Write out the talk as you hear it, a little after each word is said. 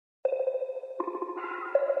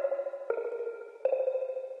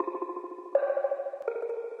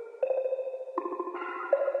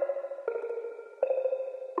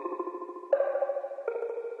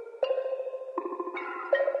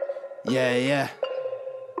Yeah, yeah.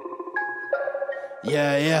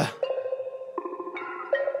 Yeah, yeah.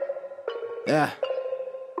 Yeah.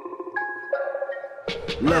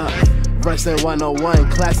 Look. Wrestling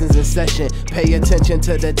 101, classes in session. Pay attention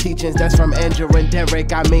to the teachings, that's from Andrew and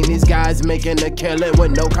Derek. I mean, these guys making a killing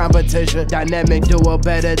with no competition. Dynamic duo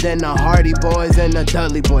better than the Hardy Boys and the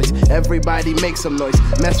Dudley Boys. Everybody make some noise,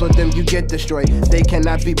 mess with them, you get destroyed. They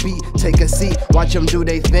cannot be beat, take a seat. Watch them do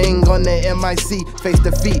their thing on the MIC. Face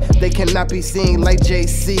defeat, they cannot be seen like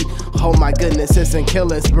JC. Oh my goodness, it's a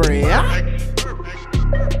killing spree.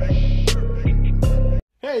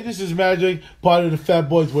 Hey, this is Magic, part of the Fat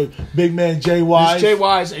Boys with Big Man Jay Wise. This is Jay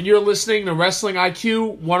Wise, and you're listening to Wrestling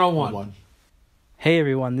IQ 101. Hey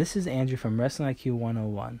everyone, this is Andrew from Wrestling IQ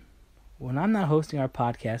 101. When I'm not hosting our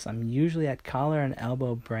podcast, I'm usually at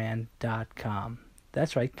collarandelbowbrand.com.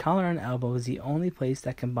 That's right, Collar and Elbow is the only place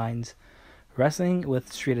that combines wrestling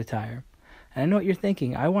with street attire. And I know what you're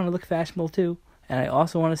thinking, I want to look fashionable too, and I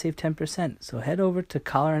also want to save 10%. So head over to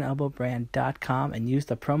collarandelbowbrand.com and use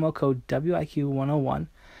the promo code WIQ101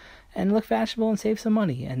 and look fashionable and save some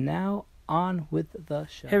money. And now, on with the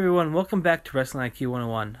show. Hey everyone, welcome back to Wrestling IQ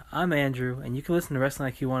 101. I'm Andrew, and you can listen to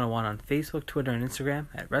Wrestling IQ 101 on Facebook, Twitter, and Instagram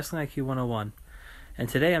at Wrestling IQ 101. And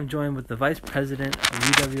today I'm joined with the Vice President of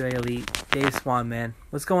UWA Elite, Dave Swan, man.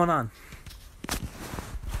 What's going on?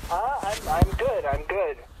 I'm good.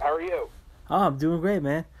 How are you? Oh, I'm doing great,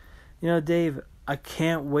 man. You know, Dave, I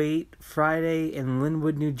can't wait. Friday in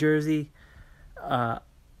Linwood, New Jersey.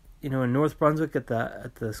 In North Brunswick at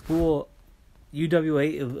the school,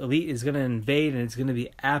 UWA Elite is going to invade, and it's going to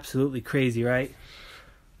be absolutely crazy, right?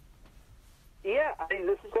 Yeah, I mean,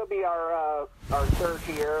 this is going to be our third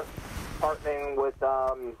year partnering with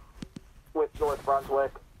North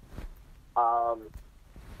Brunswick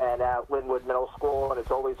and at Linwood Middle School, and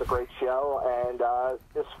it's always a great show, and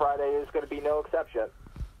this Friday is going to be no exception.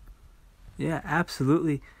 Yeah,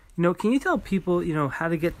 absolutely. Can you tell people, how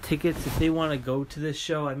to get tickets if they want to go to this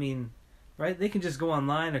show? I mean, right? They can just go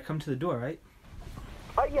online or come to the door, right?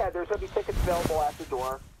 Yeah, there's going to be tickets available at the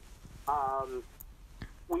door.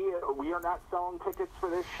 We are not selling tickets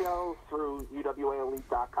for this show through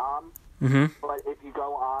UWAElite.com. Mm-hmm. But if you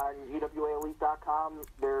go on UWAElite.com,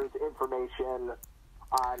 there's information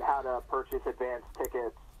on how to purchase advance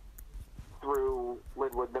tickets through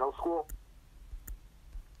Linwood Middle School.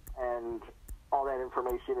 And all that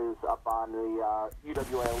information is up on the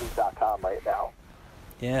UWAElite.com right now.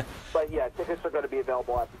 Yeah. But yeah, tickets are going to be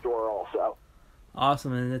available at the door also.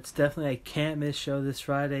 Awesome, and it's definitely a can't-miss show this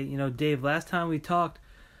Friday. Dave, last time we talked,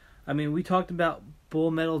 we talked about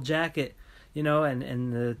Bull Metal Jacket, and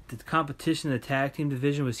the competition, the tag team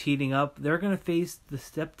division was heating up. They're going to face the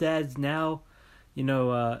Stepdads now,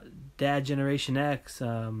 Dad Generation X.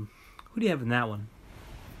 Who do you have in that one?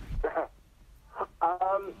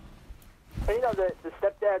 The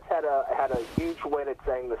Stepdads had a huge win at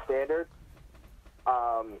saying the standard.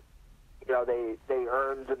 They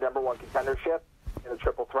earned the number one contendership in a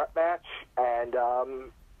triple threat match, and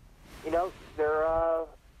they're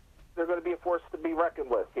going to be a force to be reckoned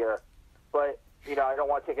with here. But I don't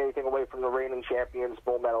want to take anything away from the reigning champions,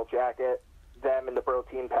 Bull Metal Jacket. Them and the Bro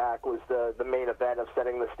Team Pack was the main event of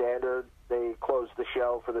setting the standard. They closed the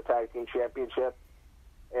show for the tag team championship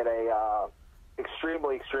in a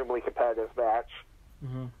extremely competitive match.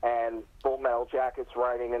 Mm-hmm. And Bull Metal Jacket's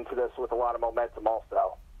riding into this with a lot of momentum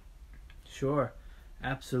also. Sure.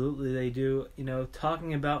 Absolutely they do.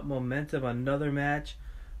 Talking about momentum, another match.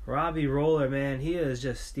 Robbie Roller, man, he is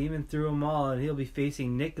just steaming through them all, and he'll be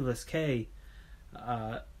facing Nicholas Kaye.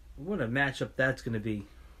 What a matchup that's going to be.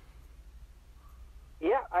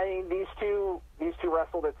 Yeah, I mean, these two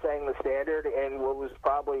wrestled at saying the standard in what was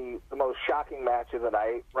probably the most shocking match of the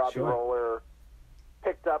night. Robbie Sure. Roller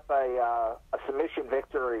picked up a submission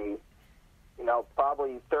victory,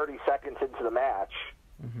 probably 30 seconds into the match.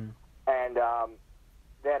 Mm-hmm. And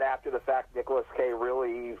then after the fact, Nicholas Kaye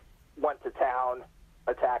really went to town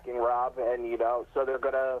attacking Rob, and, so they're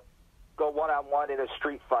going to go one-on-one in a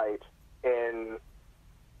street fight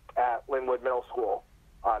at Linwood Middle School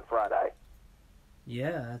on Friday.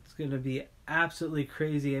 Yeah, it's going to be absolutely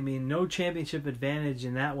crazy. I mean, no championship advantage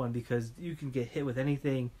in that one because you can get hit with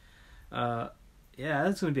anything. Yeah,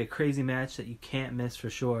 that's going to be a crazy match that you can't miss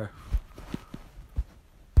for sure.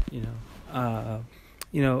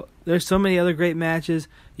 There's so many other great matches.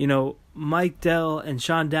 Mike Dell and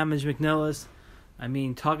Sean Damage McNeills. I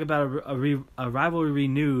mean, talk about a rivalry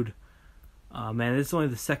renewed. Man, this is only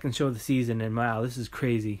the second show of the season, and wow, this is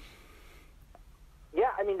crazy.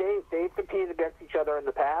 Yeah, I mean, they've competed against each other in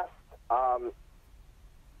the past.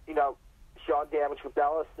 Sean Damage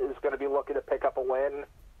McNeills is going to be looking to pick up a win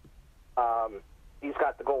he's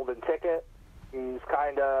got the golden ticket. He's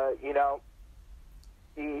kind of, you know,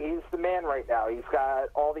 he's the man right now. He's got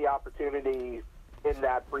all the opportunity in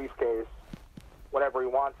that briefcase whenever he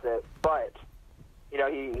wants it. But, you know,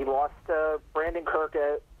 he lost to Brandon Kirk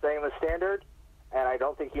at setting the standard, and I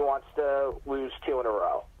don't think he wants to lose 2 in a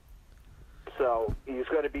row. So he's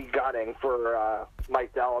going to be gunning for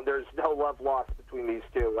Mike Dell, and there's no love lost between these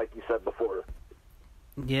two, like you said before.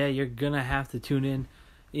 Yeah, you're going to have to tune in.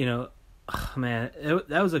 You know, man,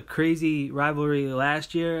 that was a crazy rivalry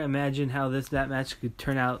last year. Imagine how that match could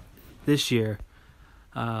turn out this year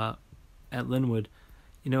at Linwood.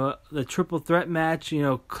 You know, the triple threat match, you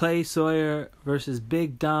know, Kaye Sawyer versus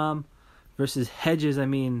Big Dom versus Hedges. I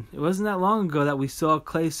mean, it wasn't that long ago that we saw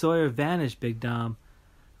Kaye Sawyer vanish Big Dom.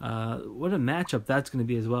 What a matchup that's going to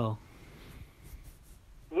be as well.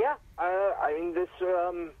 Yeah, I mean,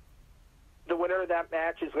 the winner of that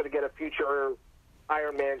match is going to get a future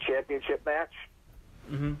Iron Man championship match.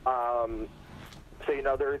 Mm-hmm. So, you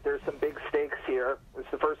know, there's some big stakes here. It's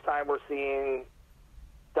the first time we're seeing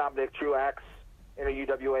Dominic Truex in a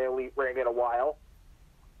UWA Elite ring in a while.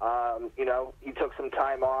 You know, he took some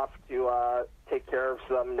time off to take care of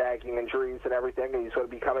some nagging injuries and everything, and he's going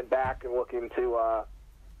to be coming back and looking to,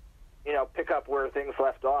 you know, pick up where things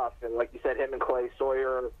left off. And like you said, him and Kaye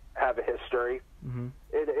Sawyer have a history. Mm-hmm.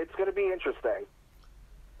 It's going to be interesting.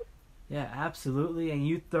 Yeah, absolutely. And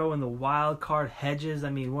you throw in the wild card Hedges. I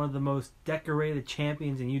mean, one of the most decorated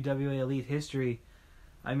champions in UWA Elite history.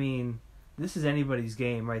 I mean, this is anybody's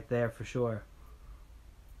game right there for sure.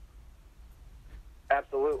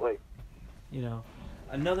 Absolutely. You know,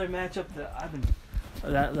 another matchup that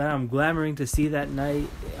I'm glamoring to see that night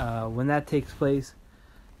when that takes place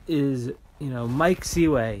is, you know, Mike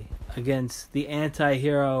Seaway against the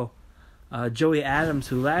anti-hero Joey Adams,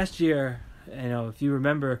 who last year, you know, if you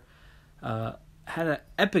remember, had an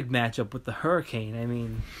epic matchup with the Hurricane. I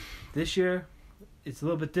mean, this year it's a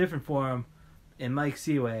little bit different for him in Mike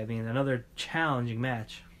Seaway. I mean, another challenging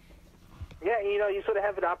match. Yeah, you know, you sort of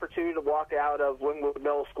have an opportunity to walk out of Linwood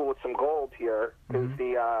Middle School with some gold here, because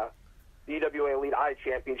the UWA Elite I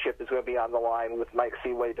Championship is going to be on the line with Mike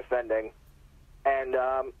Seaway defending. And,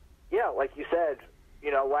 yeah, like you said,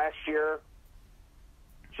 you know, last year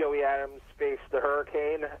Joey Adams faced the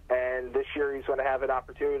Hurricane, and this year he's going to have an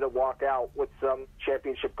opportunity to walk out with some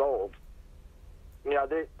championship gold. You know,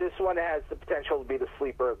 this one has the potential to be the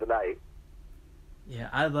sleeper of the night. Yeah,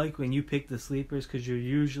 I like when you pick the sleepers because you're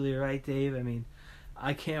usually right, Dave. I mean,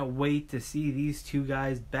 I can't wait to see these two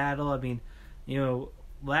guys battle. I mean, you know,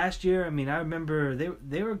 last year, I mean, I remember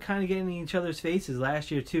they were kind of getting in each other's faces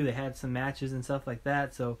last year, too. They had some matches and stuff like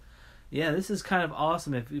that. So, yeah, this is kind of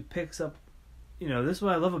awesome if it picks up. You know, this is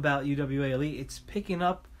what I love about UWA Elite. It's picking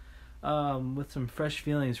up with some fresh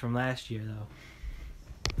feelings from last year, though.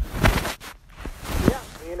 Yeah,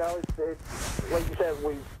 you know, it's like you said,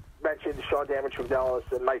 we mentioned Sean Damage McNeills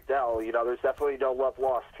and Mike Dell. You know, there's definitely no love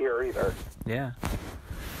lost here either. Yeah.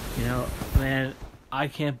 You know, man, I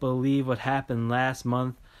can't believe what happened last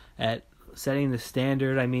month at setting the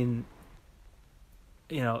standard. I mean,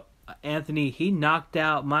 you know, Anthony, he knocked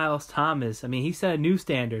out Miles Thomas. I mean, he set a new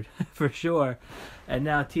standard for sure. And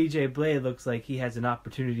now TJ Blade looks like he has an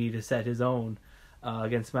opportunity to set his own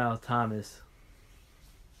against Miles Thomas.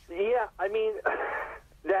 Yeah, I mean,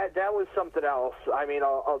 that was something else. I mean,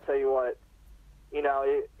 I'll tell you what. You know,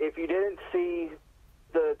 if you didn't see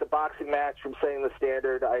the boxing match from setting the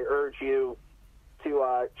standard, I urge you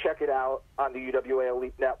to check it out on the UWA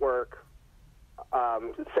Elite Network.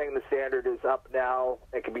 Setting the standard is up now.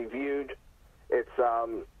 It can be viewed. It's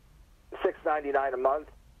 $6.99 a month,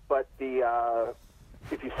 but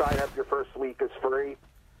if you sign up, your first week is free.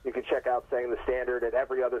 You can check out Setting the Standard, and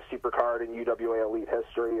every other supercard in UWA Elite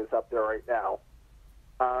history is up there right now.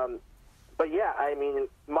 But yeah, I mean,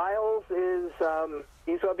 Miles is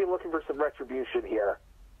he's going to be looking for some retribution here.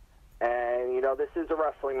 And, you know, this is a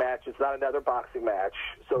wrestling match. It's not another boxing match.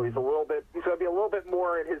 So he's going to be a little bit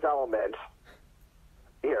more in his element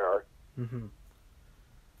here. Mm-hmm.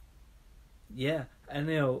 Yeah, I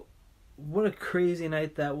know. What a crazy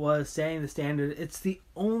night that was, Setting the Standard. It's the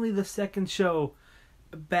second show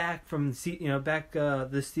back from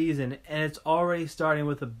this season, and it's already starting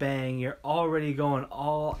with a bang. You're already going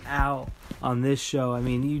all out on this show. I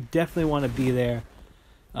mean, you definitely want to be there.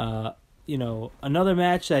 You know, another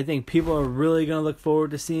match that I think people are really going to look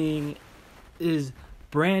forward to seeing is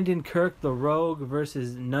Brandon Kirk, the Rogue,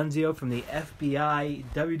 versus Nunzio from the FBI,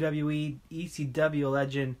 WWE, ECW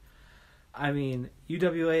legend. I mean,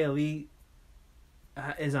 UWA Elite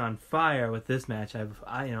is on fire with this match.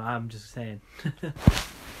 I'm just saying.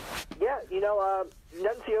 Yeah,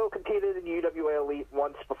 Nunzio competed in UWA Elite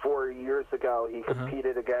once before years ago. He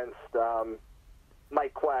competed against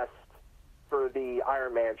Mike Quest for the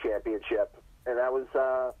Ironman Championship, and that was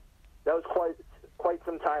quite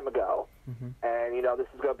some time ago. And this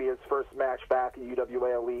is going to be his first match back at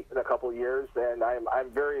UWA Elite in a couple of years, and I'm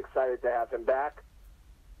very excited to have him back.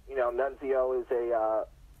 Nunzio is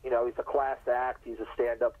he's a class act. He's a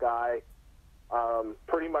stand-up guy.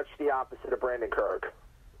 Pretty much the opposite of Brandon Kirk.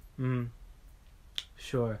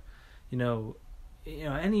 Sure.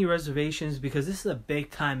 Any reservations, because this is a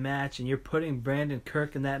big time match and you're putting Brandon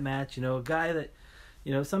Kirk in that match, a guy that,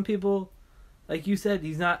 some people, like you said,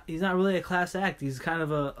 he's not really a class act. He's kind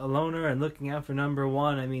of a loner and looking out for number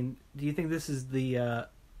one. I mean, do you think this is the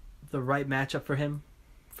right matchup for him?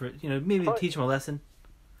 For maybe to teach him a lesson?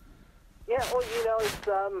 Yeah, well,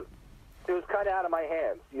 it was kind of out of my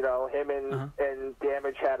hands. Him and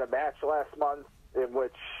Damage had a match last month in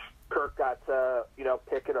which Kirk got to,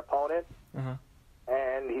 pick an opponent,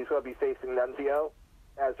 and he's going to be facing Nunzio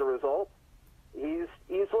as a result. He's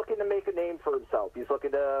looking to make a name for himself. He's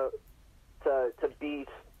looking to beat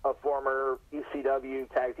a former ECW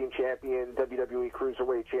Tag Team Champion, WWE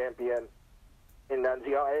Cruiserweight Champion in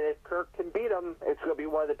Nunzio. And if Kirk can beat him, it's going to be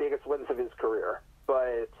one of the biggest wins of his career.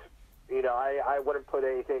 But, I wouldn't put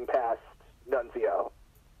anything past Nunzio.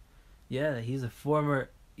 Yeah, he's a former,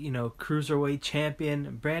 Cruiserweight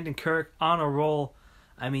champion. Brandon Kirk on a roll.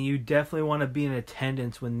 I mean, you definitely want to be in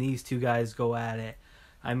attendance when these two guys go at it.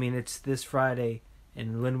 I mean, it's this Friday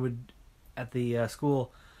in Linwood at the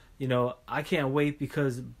school. I can't wait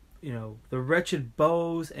because, the Wretched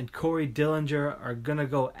Bows and Corey Dillinger are going to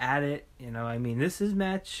go at it. This is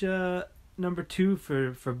match number 2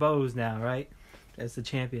 for Bows now, right? As the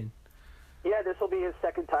champion. Yeah, this will be his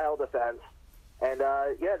second title defense. And,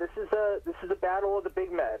 this is a battle of the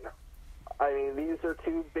big men. I mean, these are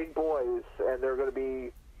two big boys, and they're going to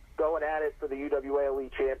be going at it for the UWA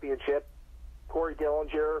Elite Championship. Corey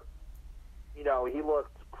Dillinger, he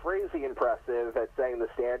looked crazy impressive at setting the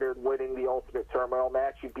standard, winning the Ultimate Turmoil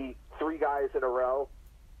match. He beat 3 guys in a row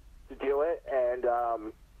to do it, and,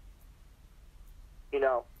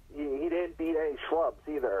 he didn't beat any schlubs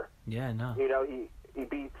either. Yeah, no. He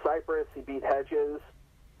beat Cypress, he beat Hedges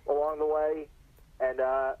along the way, and,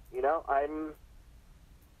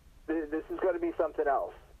 this is going to be something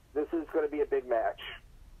else. This is going to be a big match.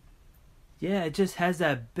 Yeah, it just has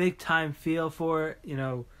that big time feel for it,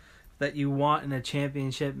 that you want in a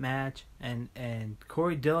championship match. And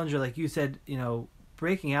Corey Dillinger, like you said,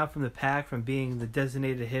 breaking out from the pack from being the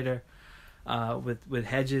designated hitter with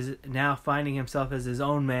Hedges, now finding himself as his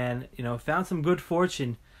own man, found some good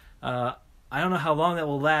fortune. I don't know how long that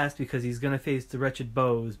will last because he's going to face the Wretched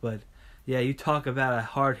Bows, but yeah, you talk about a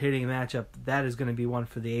hard-hitting matchup. That is going to be one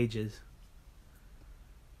for the ages.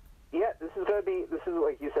 Yeah, this is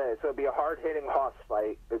like you said, it's going to be a hard-hitting hoss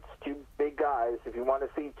fight. It's two big guys. If you want to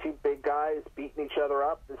see two big guys beating each other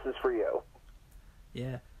up, this is for you.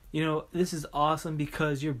 Yeah. This is awesome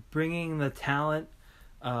because you're bringing the talent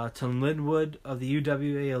to Linwood of the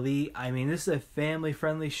UWA Elite. I mean, this is a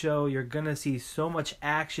family-friendly show. You're going to see so much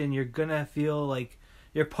action. You're going to feel like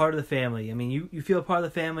you're part of the family. I mean, you feel part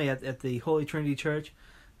of the family at the Holy Trinity Church.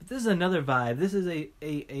 But this is another vibe. This is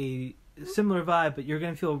a similar vibe, but you're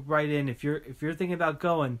going to feel right in. If you're thinking about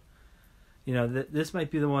going, this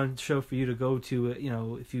might be the one show for you to go to,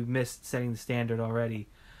 if you missed setting the standard already.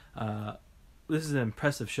 This is an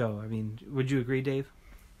impressive show. I mean, would you agree, Dave?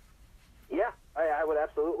 Yeah, I would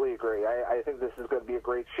absolutely agree. I think this is going to be a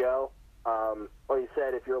great show. Like you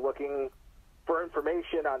said, if you're looking for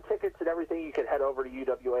information on tickets and everything, you can head over to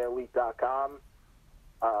UWAElite.com.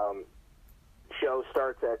 Show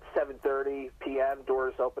starts at 7:30 p.m.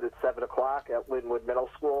 Doors open at 7 o'clock at Linwood Middle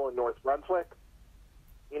School in North Brunswick.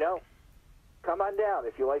 Come on down.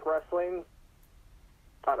 If you like wrestling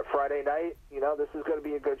on a Friday night, this is going to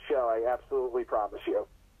be a good show. I absolutely promise you.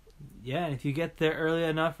 Yeah, and if you get there early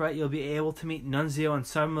enough, right, you'll be able to meet Nunzio and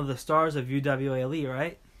some of the stars of UWA Elite,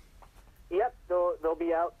 right? Yep, they'll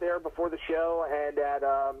be out there before the show and at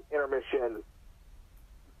intermission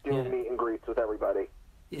doing meet and greets with everybody.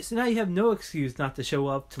 Yeah, so now you have no excuse not to show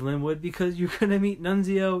up to Linwood because you're going to meet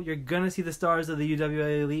Nunzio, you're going to see the stars of the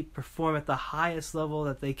UWA Elite perform at the highest level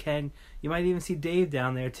that they can. You might even see Dave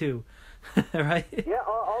down there too, right? Yeah,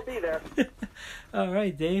 I'll be there. All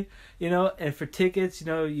right, Dave. And for tickets,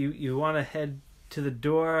 you want to head to the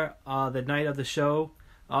door the night of the show.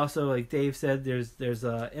 Also, like Dave said, there's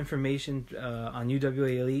information on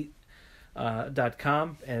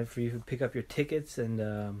UWAElite.com and for you to pick up your tickets. And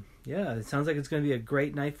it sounds like it's going to be a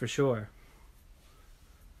great night for sure.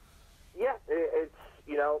 Yeah, it's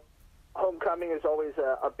home Homecoming is always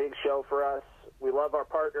a big show for us. We love our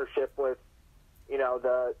partnership with,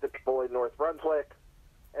 the people in North Brunswick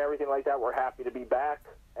and everything like that. We're happy to be back,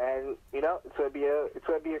 and it's going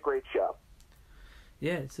to be a great show.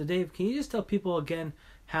 Yeah. So Dave, can you just tell people again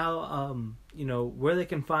how where they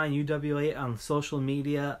can find UWA on social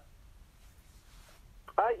media?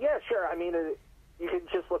 Yeah, sure. I mean, you can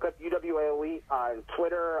just look up UWA Elite on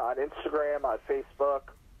Twitter, on Instagram, on Facebook,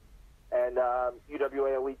 and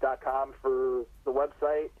UWAElite.com for the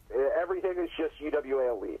website. Everything is just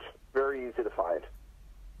UWA Elite. Very easy to find.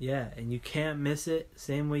 Yeah, and you can't miss it.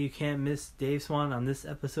 Same way you can't miss Dave Swan on this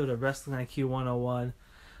episode of Wrestling IQ 101.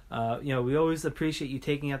 We always appreciate you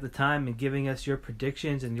taking out the time and giving us your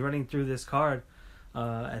predictions and running through this card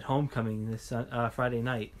at Homecoming this Friday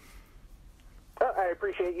night. I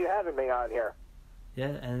appreciate you having me on here. Yeah,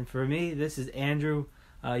 and for me, this is Andrew.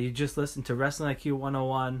 You just listened to Wrestling IQ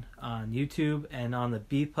 101 on YouTube and on the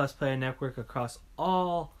B Plus Player Network across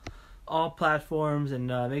all platforms. And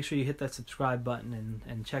make sure you hit that subscribe button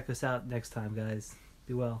and check us out next time, guys.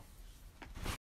 Be well.